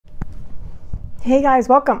Hey guys,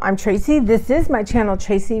 welcome. I'm Tracy. This is my channel,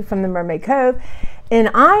 Tracy from the Mermaid Cove, and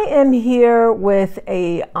I am here with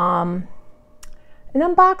a an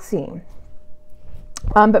unboxing.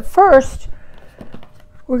 But first,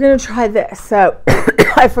 we're gonna try this. So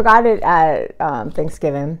I forgot it at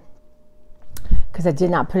Thanksgiving because I did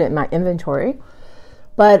not put it in my inventory.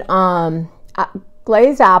 But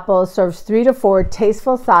glazed apple serves 3 to 4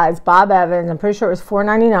 tasteful size. Bob Evans. I'm pretty sure it was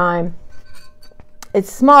 $4.99. It's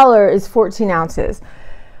smaller, it's 14 ounces.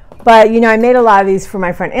 But, you know, I made a lot of these for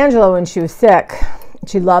my friend Angela when she was sick.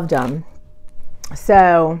 She loved them.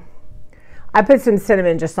 So I put some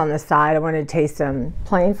cinnamon just on the side. I wanted to taste them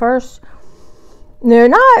plain first. They're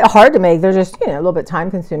not hard to make. They're just, you know, a little bit time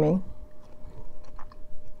consuming.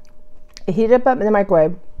 I heat it up in the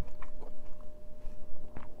microwave.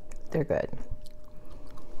 They're good.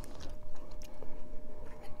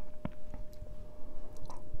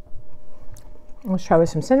 Let's try with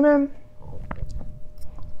some cinnamon.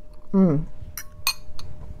 They've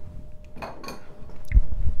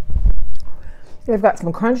got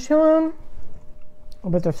some crunch to them,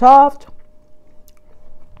 but they're soft.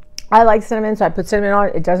 I like cinnamon, so I put cinnamon on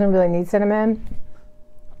it. It doesn't really need cinnamon.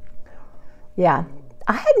 Yeah,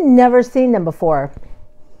 I had never seen them before,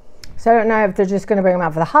 so I don't know if they're just going to bring them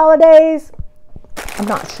out for the holidays. I'm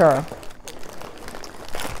not sure,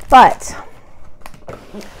 but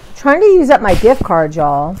trying to use up my gift card,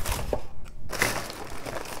 y'all.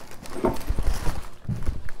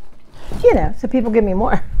 You know, so people give me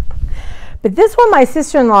more. But this one, my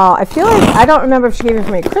sister-in-law, I feel like, I don't remember if she gave it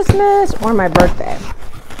for me Christmas or my birthday.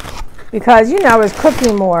 Because, you know, I was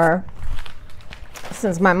cooking more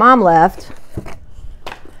since my mom left.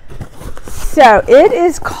 So it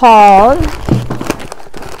is called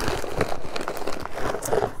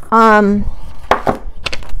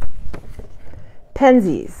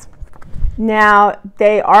penzys. Now,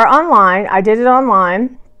 they are online. I did it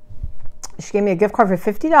online. She gave me a gift card for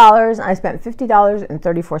 $50, and I spent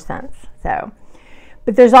 $50.34. So,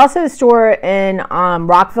 but there's also a store in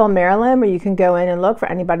Rockville, Maryland, where you can go in and look for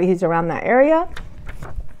anybody who's around that area.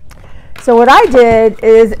 So what I did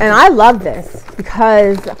is, and I love this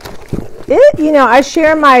because it, you know, I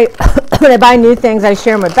share my, when I buy new things, I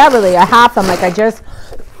share them with Beverly. I have them, like I just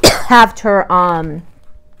have her,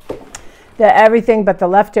 the everything but the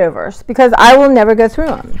leftovers, because I will never go through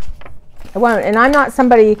them. I won't. And I'm not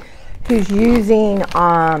somebody who's using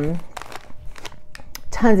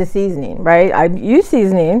tons of seasoning, right? I use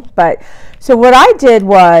seasoning, but so what I did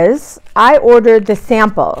was I ordered the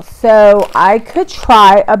samples so I could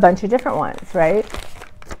try a bunch of different ones, right?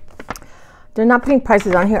 They're not putting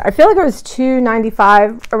prices on here. I feel like it was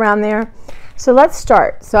 $2.95 around there. So let's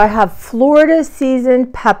start. So I have Florida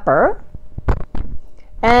seasoned pepper.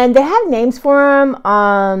 And they have names for them,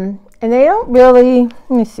 and they don't really,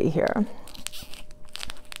 let me see here.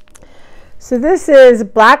 So this is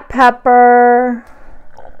black pepper,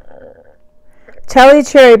 Telly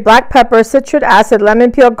cherry, black pepper, citric acid,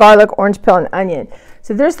 lemon peel, garlic, orange peel, and onion.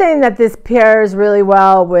 So they're saying that this pairs really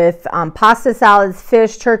well with pasta salads,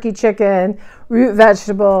 fish, turkey, chicken, root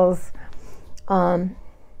vegetables. So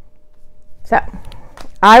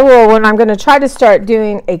I will, when I'm going to try to start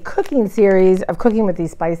doing a cooking series of cooking with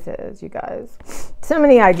these spices, you guys. So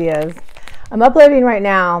many ideas. I'm uploading right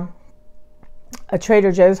now a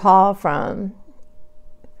Trader Joe's haul from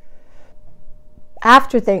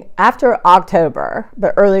after October,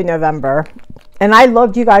 but early November. And I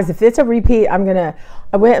looked, you guys, if it's a repeat, I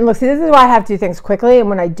went and looked. See, this is why I have to do things quickly, and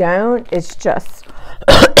when I don't, it's just,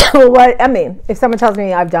 what, I mean, if someone tells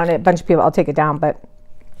me I've done it, a bunch of people, I'll take it down, but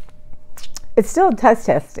it's still taste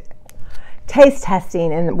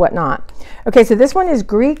testing and whatnot. Okay, so this one is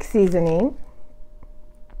Greek seasoning.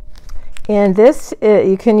 And this,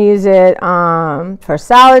 you can use it for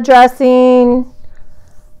salad dressing.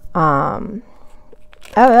 Oh,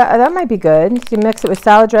 that might be good. So you mix it with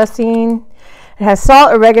salad dressing. It has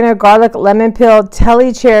salt, oregano, garlic, lemon peel,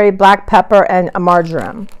 Telly cherry, black pepper, and a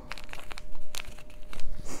marjoram.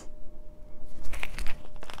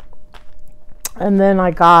 And then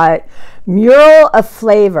I got Mural of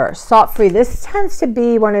Flavor, salt-free. This tends to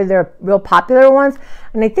be one of their real popular ones.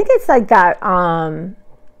 And I think it's like that,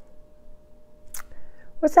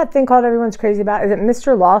 what's that thing called everyone's crazy about? Is it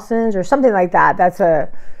Mr. Lawson's or something like that? That's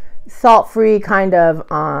a salt-free kind of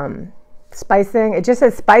spicing. It just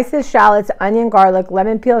says spices, shallots, onion, garlic,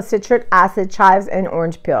 lemon peel, citric acid, chives, and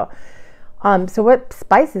orange peel. So what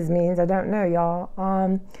spices means, I don't know,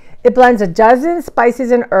 y'all. It blends a dozen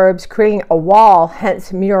spices and herbs, creating a wall,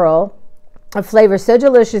 hence mural, of flavor so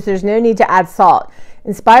delicious there's no need to add salt.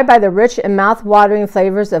 Inspired by the rich and mouth-watering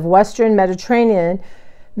flavors of Western Mediterranean,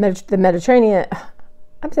 I'm saying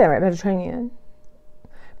it right, Mediterranean.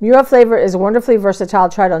 Mura flavor is wonderfully versatile.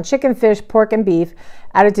 Tried on chicken, fish, pork, and beef.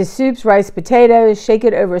 Added to soups, rice, potatoes. Shake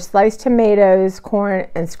it over sliced tomatoes, corn,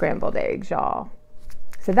 and scrambled eggs, y'all.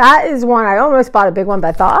 So that is one. I almost bought a big one, but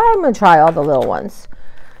I thought, oh, I'm going to try all the little ones.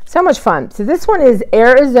 So much fun. So this one is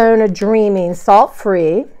Arizona Dreaming,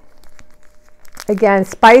 salt-free. Again,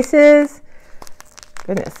 spices.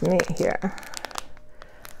 Goodness me here.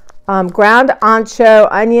 Ground ancho,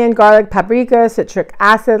 onion, garlic, paprika, citric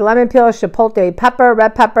acid, lemon peel, chipotle pepper,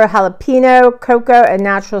 red pepper, jalapeno, cocoa, and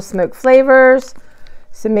natural smoke flavors.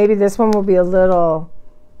 So maybe this one will be a little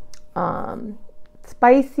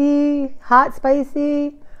spicy, hot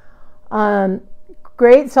spicy.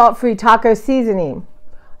 Great salt-free taco seasoning.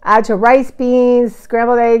 Add to rice, beans,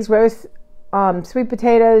 scrambled eggs, roast sweet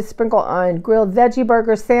potatoes, sprinkle on grilled veggie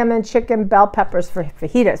burgers, salmon, chicken, bell peppers for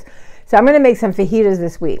fajitas. So I'm going to make some fajitas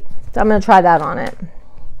this week. So I'm going to try that on it.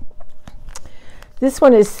 This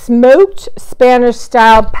one is smoked Spanish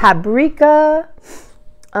style paprika.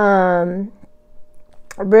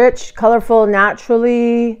 Rich, colorful,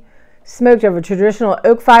 naturally smoked over traditional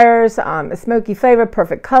oak fires. A smoky flavor,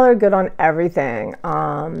 perfect color, good on everything.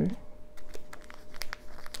 I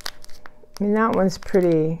mean, that one's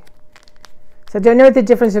pretty. So I don't know what the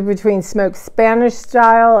difference is between smoked Spanish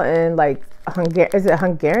style and like is it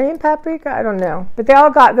Hungarian paprika? I don't know. But they're all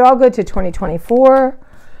good to 2024.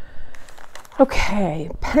 Okay,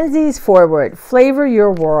 penzys forward. Flavor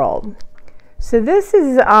your world. So this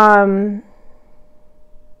is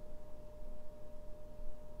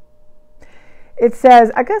it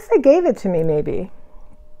says, I guess they gave it to me maybe.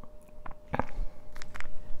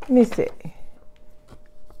 Let me see.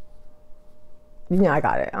 Yeah, I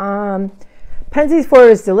got it. Penzys Forward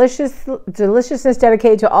is deliciousness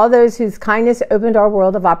dedicated to all those whose kindness opened our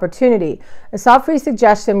world of opportunity. A salt-free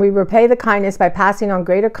suggestion, we repay the kindness by passing on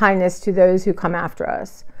greater kindness to those who come after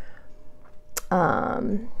us.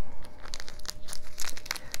 So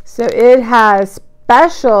it has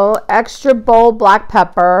special extra bold black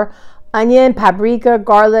pepper, onion, paprika,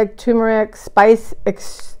 garlic, turmeric, spice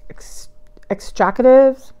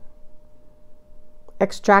extractives,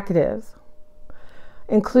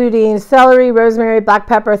 including celery, rosemary, black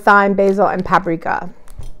pepper, thyme, basil, and paprika.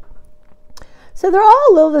 So they're all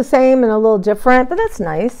a little the same and a little different, but that's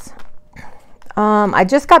nice. I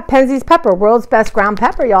just got Penzys pepper, world's best ground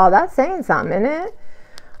pepper, y'all. That's saying something, isn't it?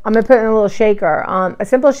 I'm going to put it in a little shaker. A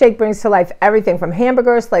simple shake brings to life everything from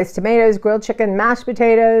hamburgers, sliced tomatoes, grilled chicken, mashed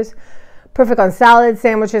potatoes. Perfect on salads,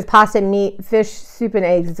 sandwiches, pasta, meat, fish, soup, and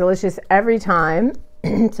eggs. Delicious every time.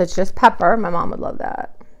 So it's just pepper. My mom would love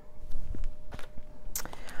that.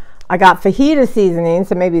 I got fajita seasoning,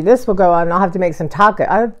 so maybe this will go on. I'll have to make some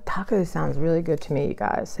taco. Taco sounds really good to me, you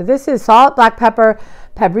guys. So this is salt, black pepper,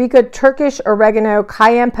 paprika, Turkish oregano,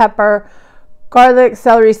 cayenne pepper, garlic,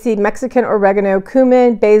 celery seed, Mexican oregano,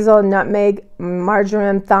 cumin, basil, nutmeg,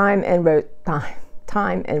 marjoram, thyme, and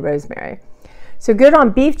rosemary. So good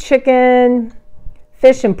on beef, chicken,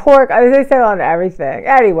 fish, and pork. They say on everything.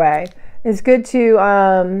 Anyway, it's good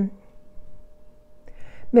to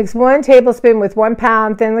mix 1 tablespoon with 1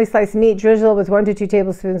 pound thinly sliced meat, drizzle with 1 to 2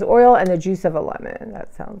 tablespoons oil and the juice of a lemon.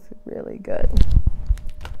 That sounds really good.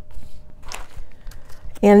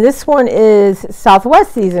 And this one is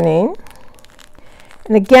Southwest seasoning.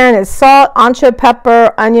 And again, it's salt, ancho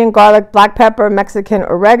pepper, onion, garlic, black pepper, Mexican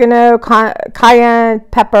oregano, cayenne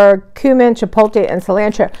pepper, cumin, chipotle, and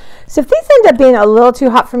cilantro. So if these end up being a little too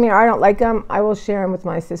hot for me or I don't like them, I will share them with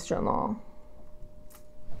my sister-in-law.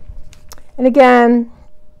 And again,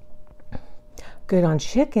 good on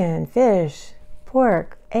chicken, fish,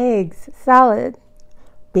 pork, eggs, salad,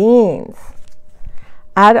 beans.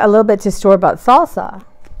 Add a little bit to store-bought salsa.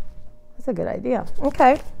 That's a good idea.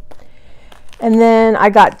 Okay. And then I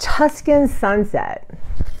got Tuscan Sunset.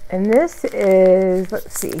 And this is,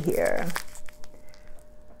 let's see here.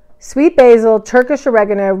 Sweet basil, Turkish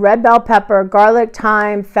oregano, red bell pepper, garlic,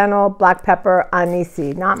 thyme, fennel, black pepper, anise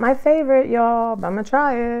seed. Not my favorite, y'all, but I'm going to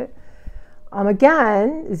try it.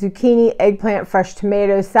 Again, zucchini, eggplant, fresh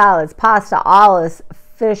tomatoes, salads, pasta, olives,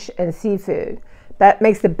 fish, and seafood. That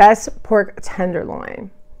makes the best pork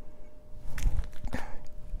tenderloin.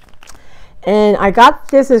 And I got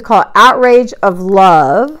this, is called Outrage of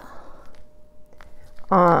Love.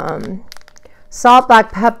 Salt,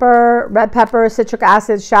 black pepper, red pepper, citric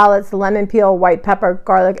acid, shallots, lemon peel, white pepper,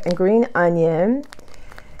 garlic, and green onion.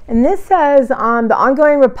 And this says the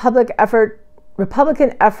ongoing Republican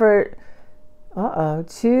effort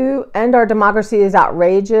to end our democracy is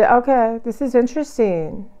outrageous. Okay, this is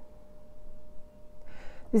interesting.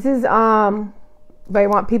 This is they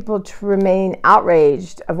want people to remain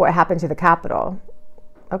outraged of what happened to the Capitol.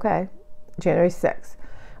 Okay, January 6th.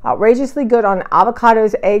 Outrageously good on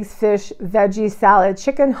avocados, eggs, fish, veggie salad,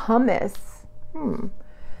 chicken hummus,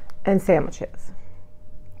 and sandwiches.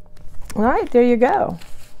 All right, there you go.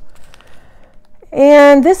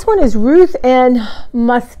 And this one is Ruth and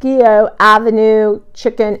Muskio Avenue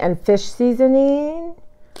chicken and fish seasoning.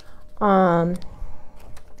 I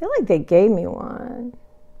feel like they gave me one.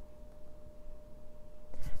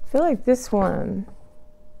 I feel like this one.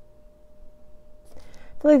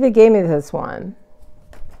 I feel like they gave me this one.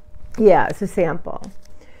 Yeah, it's a sample.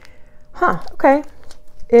 Huh, okay.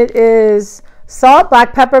 It is salt,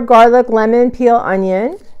 black pepper, garlic, lemon, peel,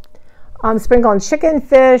 onion. Sprinkle on chicken,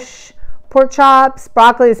 fish, pork chops,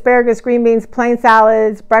 broccoli, asparagus, green beans, plain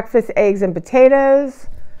salads, breakfast, eggs, and potatoes.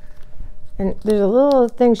 And there's a little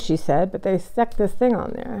thing she said, but they stuck this thing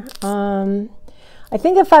on there. I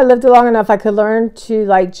think if I lived long enough, I could learn to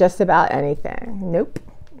like just about anything. Nope,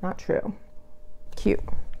 not true. Cute.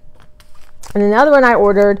 And another one I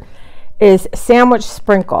ordered is sandwich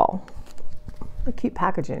sprinkle. A cute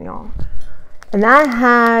packaging, y'all. And that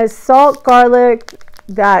has salt, garlic,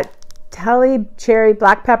 that Telly cherry,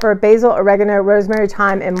 black pepper, basil, oregano, rosemary,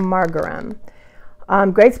 thyme, and marjoram.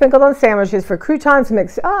 Great sprinkled on sandwiches for croutons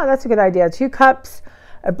mix. Oh, that's a good idea. 2 cups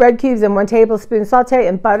of bread cubes and 1 tablespoon saute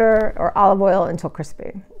in butter or olive oil until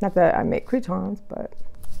crispy. Not that I make croutons, but.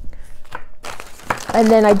 And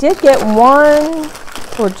then I did get 1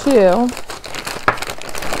 or 2.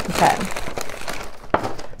 Okay.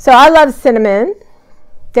 So I love cinnamon.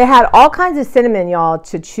 They had all kinds of cinnamon, y'all,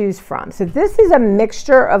 to choose from. So this is a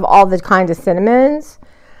mixture of all the kinds of cinnamons.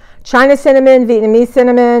 China cinnamon, Vietnamese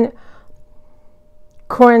cinnamon,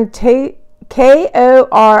 Korintje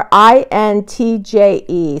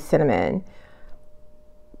cinnamon,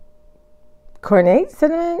 Cornate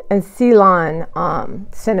cinnamon, and Ceylon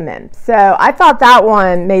cinnamon. So I thought that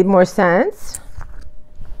one made more sense.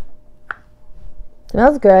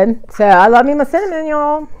 Smells good. So I love me my cinnamon,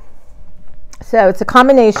 y'all. So it's a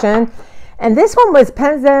combination. And this one was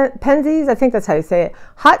penzys, I think that's how you say it.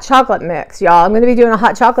 Hot chocolate mix, y'all. I'm going to be doing a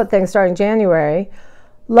hot chocolate thing starting January.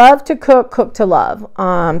 Love to cook, cook to love.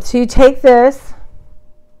 So you take this.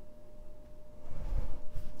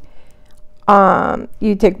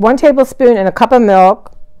 You take 1 tablespoon and a cup of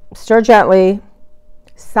milk. Stir gently.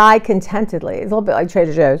 Sigh contentedly. It's a little bit like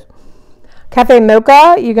Trader Joe's. Cafe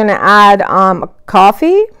mocha, you're going to add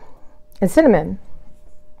coffee and cinnamon.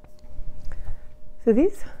 So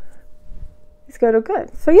these go to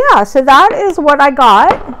good. So yeah, so that is what I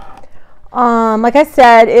got. Like I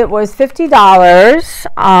said, it was $50.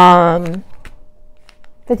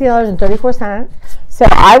 $50.34. So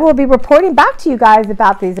I will be reporting back to you guys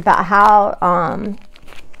about these, about how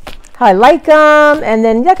I like them. And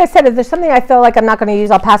then, like I said, if there's something I feel like I'm not going to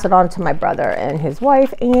use, I'll pass it on to my brother and his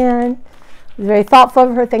wife, Anne. Very thoughtful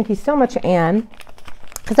of her. Thank you so much, Anne.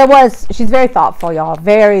 Because she's very thoughtful, y'all.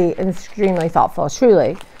 Very, extremely thoughtful,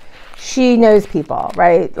 truly. She knows people,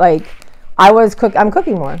 right? Like, I'm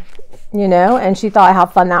cooking more, you know, and she thought how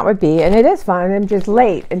fun that would be. And it is fun. I'm just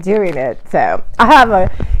late in doing it. So I have a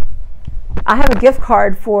gift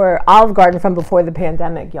card for Olive Garden from before the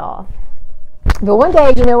pandemic, y'all. But one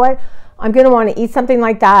day, you know what? I'm going to want to eat something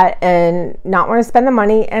like that and not want to spend the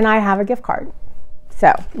money, and I have a gift card.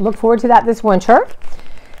 So look forward to that this winter.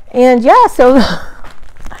 And yeah, so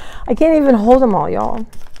I can't even hold them all, y'all.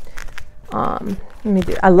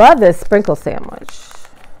 I love this sprinkle sandwich.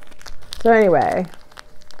 So anyway,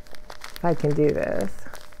 if I can do this.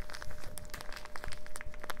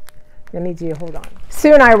 Hold on.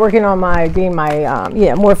 Sue and I are working on doing my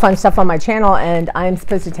more fun stuff on my channel, and I'm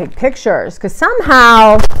supposed to take pictures because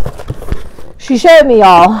somehow she showed me,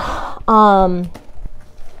 y'all.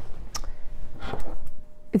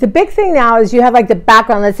 It's a big thing now is you have like the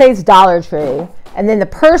background, let's say it's Dollar Tree, and then the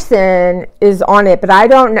person is on it, but I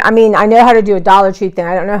know how to do a Dollar Tree thing.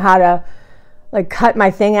 I don't know how to like cut my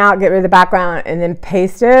thing out, get rid of the background, and then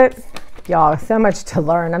paste it. Y'all, so much to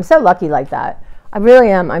learn. I'm so lucky like that. I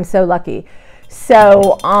really am. I'm so lucky.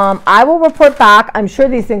 So I will report back. I'm sure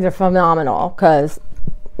these things are phenomenal because,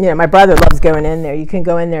 you know, my brother loves going in there. You can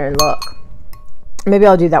go in there and look. Maybe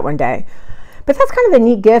I'll do that one day. But that's kind of a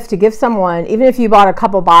neat gift to give someone, even if you bought a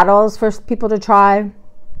couple bottles for people to try.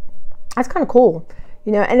 That's kind of cool,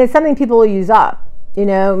 you know, and it's something people will use up, you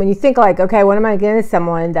know, when you think like, okay, what am I giving to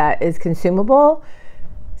someone that is consumable?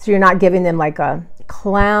 So you're not giving them like a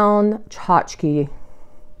clown tchotchke.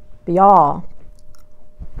 But y'all,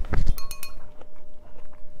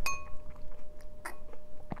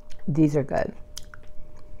 these are good.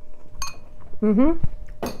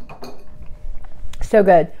 So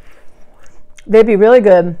good. They'd be really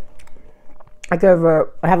good. I have a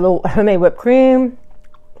little homemade whipped cream,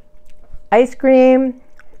 ice cream,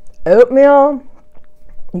 Oatmeal,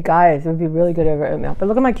 you guys, it would be really good over oatmeal. But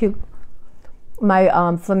look at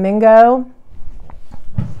my flamingo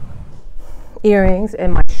earrings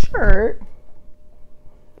and my shirt.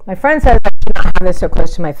 My friend says I should not have this so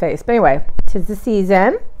close to my face. But anyway, 'tis the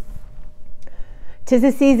season. 'Tis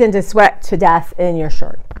the season to sweat to death in your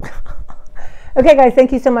shirt. Okay, guys,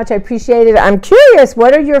 thank you so much. I appreciate it. I'm curious,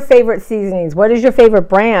 what are your favorite seasonings? What is your favorite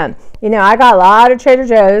brand? You know, I got a lot of Trader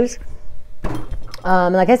Joe's.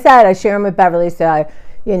 Like I said, I share them with Beverly, so I,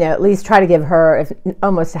 you know, at least try to give her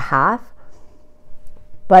almost a half.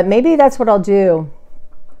 But maybe that's what I'll do.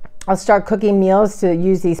 I'll start cooking meals to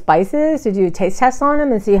use these spices, to do a taste test on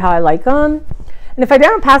them and see how I like them. And if I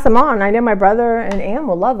don't, pass them on. I know my brother and Ann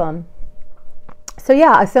will love them. So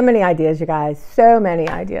yeah, so many ideas, you guys. So many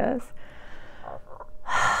ideas.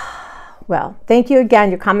 Well, thank you again.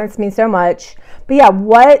 Your comments mean so much. But yeah,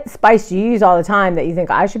 what spice do you use all the time that you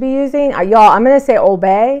think I should be using? Y'all, I'm going to say Old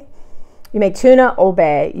Bay. You make tuna, Old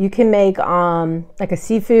Bay. You can make like a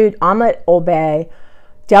seafood omelet, Old Bay.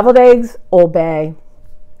 Deviled eggs, Old Bay.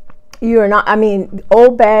 You are not, I mean,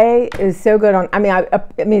 Old Bay is so good on, I mean,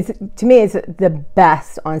 to me, it's the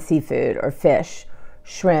best on seafood or fish,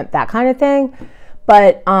 shrimp, that kind of thing.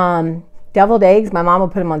 But deviled eggs, my mom will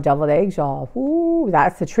put them on deviled eggs, y'all. Ooh,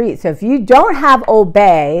 that's a treat. So if you don't have Old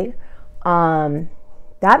Bay,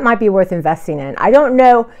 that might be worth investing in. I don't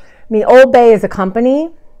know. I mean, Old Bay is a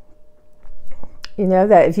company. You know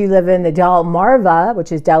that if you live in the Delmarva,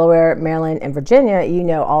 which is Delaware, Maryland, and Virginia, you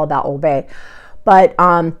know all about Old Bay. But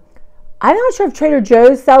I'm not sure if Trader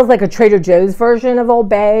Joe's sells like a Trader Joe's version of Old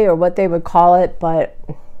Bay or what they would call it. But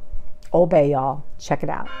Old Bay, y'all, check it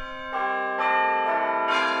out.